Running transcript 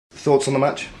Thoughts on the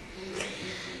match?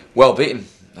 Well beaten,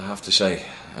 I have to say.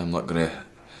 I'm not going to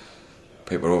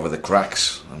paper over the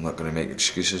cracks. I'm not going to make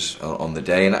excuses on the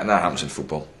day, and that happens in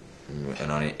football.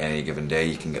 And on any given day,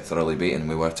 you can get thoroughly beaten.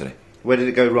 We were today. Where did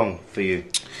it go wrong for you?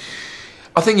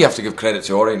 I think you have to give credit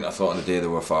to Orient. I thought on the day they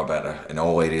were far better in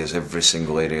all areas, every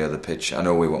single area of the pitch. I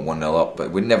know we went 1-0 up,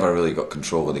 but we never really got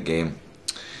control of the game.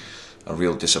 A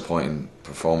real disappointing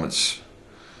performance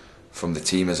from the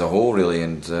team as a whole, really.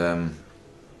 And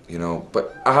you know,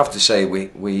 but I have to say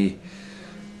we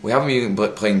haven't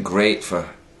been playing great for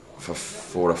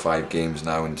 4 or 5 games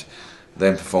now, and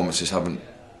them performances haven't.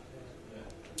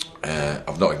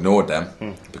 I've not ignored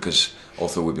them because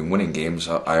although we've been winning games,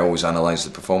 I always analyse the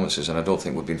performances, and I don't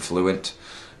think we've been fluent,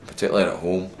 particularly at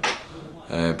home.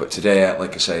 But today,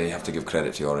 like I say, you have to give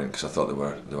credit to Orient because I thought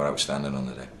they were outstanding on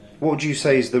the day. What would you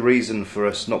say is the reason for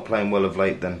us not playing well of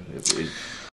late then?